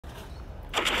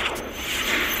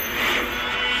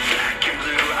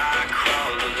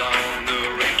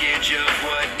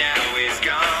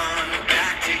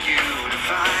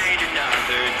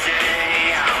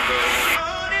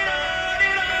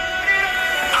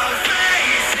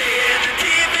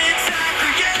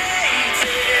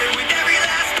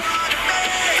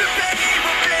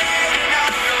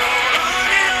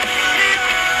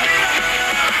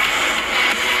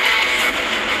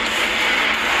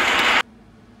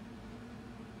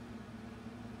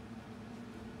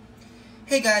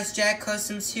Hey guys, Jack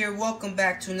Customs here. Welcome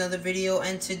back to another video,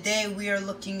 and today we are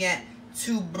looking at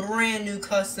two brand new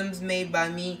customs made by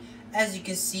me. As you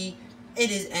can see, it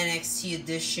is NXT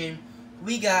edition.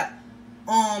 We got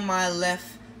on my left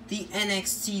the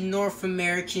NXT North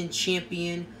American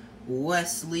Champion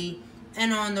Wesley,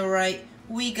 and on the right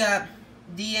we got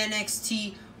the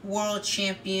NXT World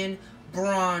Champion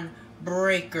Bron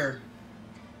Breakker.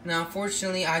 Now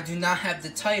unfortunately I do not have the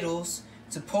titles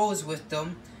to pose with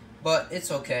them, but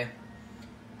it's okay,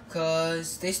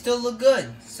 because they still look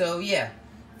good. So yeah,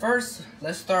 first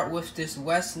let's start with this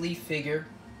Wesley figure.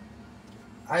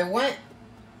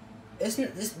 This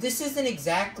isn't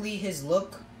exactly his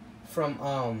look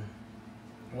from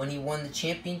when he won the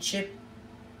championship.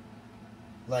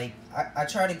 Like, I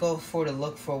try to go for the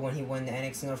look for when he won the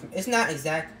NXT North. It's not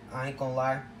exact, I ain't gonna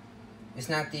lie. It's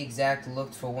not the exact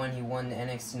look for when he won the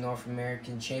NXT North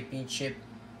American Championship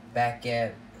back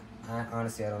at,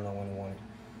 honestly, I don't know when he won it.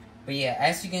 But yeah,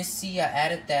 as you can see, I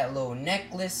added that little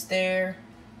necklace there,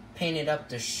 painted up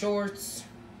the shorts.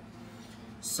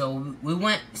 So we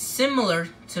went similar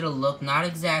to the look, not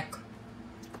exact.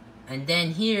 And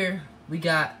then here we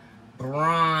got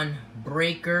Bron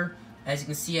Breakker. As you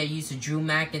can see, I used a Drew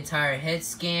McIntyre head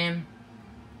scan.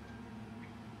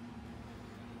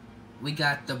 We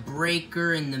got the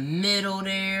Breakker in the middle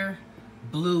there.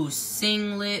 Blue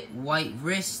singlet, white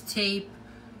wrist tape.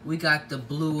 We got the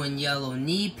blue and yellow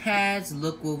knee pads.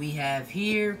 Look what we have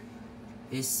here.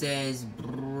 It says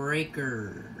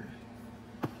Breakker.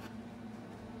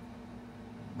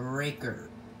 Breakker.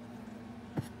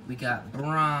 We got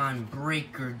Bron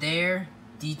Breakker there.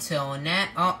 Detail on that.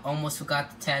 Oh, almost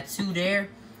forgot the tattoo there.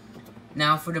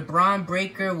 Now for the Bron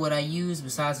Breakker, what I use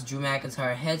besides the Drew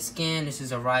McIntyre head scan, this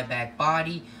is a Ryback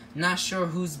body. Not sure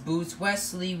whose boots.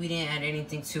 Wesley, we didn't add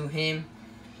anything to him.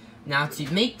 Now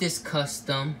to make this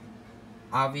custom,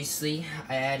 obviously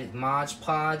I added Mod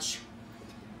Podge.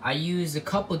 I used a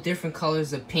couple different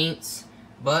colors of paints,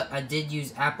 but I did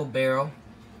use Apple Barrel.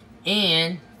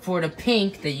 And for the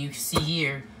pink that you see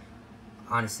here,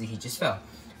 honestly he just fell.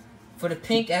 For the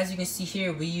pink, as you can see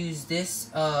here, we use this,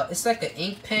 it's like an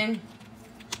ink pen.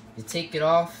 You take it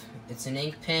off, it's an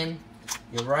ink pen,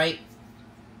 you're right.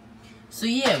 So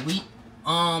yeah, we,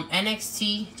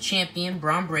 NXT Champion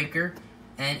Bron Breakker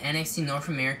and NXT North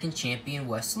American Champion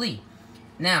Wesley.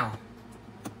 Now,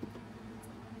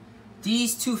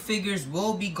 these two figures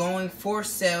will be going for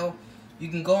sale. You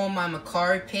can go on my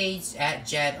Macari page at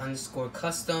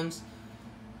Jad_Customs.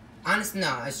 Honestly,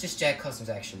 no, it's just Jad Customs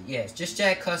actually. Yeah, it's just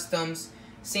Jad Customs.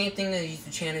 Same thing as the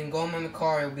YouTube channel. You can go on my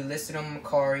Macari, it will be listed on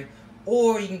Macari.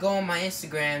 Or you can go on my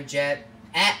Instagram,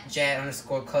 at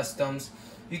Jad_Customs.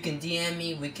 You can DM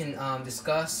me, we can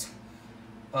discuss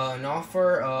an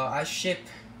offer. I ship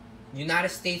United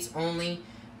States only,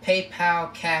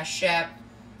 PayPal, Cash App,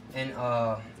 and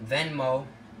Venmo.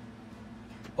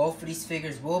 Both of these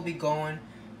figures will be going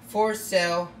for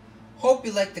sale. Hope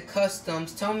you like the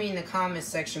customs. Tell me in the comment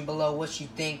section below what you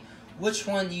think. Which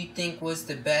one do you think was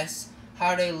the best?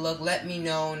 How they look? Let me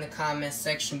know in the comment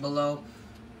section below.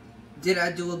 Did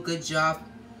I do a good job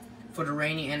for the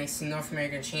reigning NXT North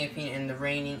American Champion and the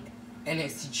reigning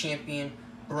NXT Champion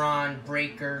Bron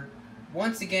Breakker?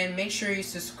 Once again, make sure you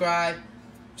subscribe.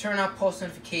 Turn on post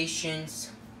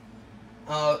notifications.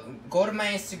 Go to my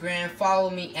Instagram. Follow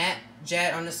me at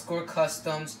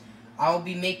Jad_Customs. I will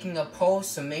be making a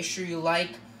post, so make sure you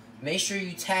like, make sure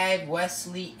you tag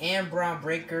Wesley and Bron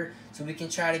Breakker, so we can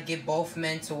try to get both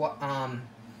men to,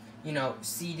 you know,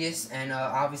 see this and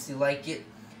obviously like it.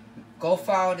 Go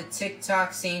follow the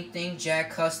TikTok, same thing,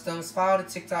 Jad Customs. Follow the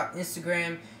TikTok,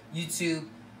 Instagram, YouTube.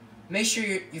 Make sure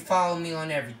you follow me on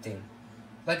everything.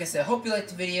 Like I said, hope you liked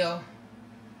the video.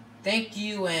 Thank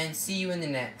you, and see you in the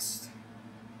next.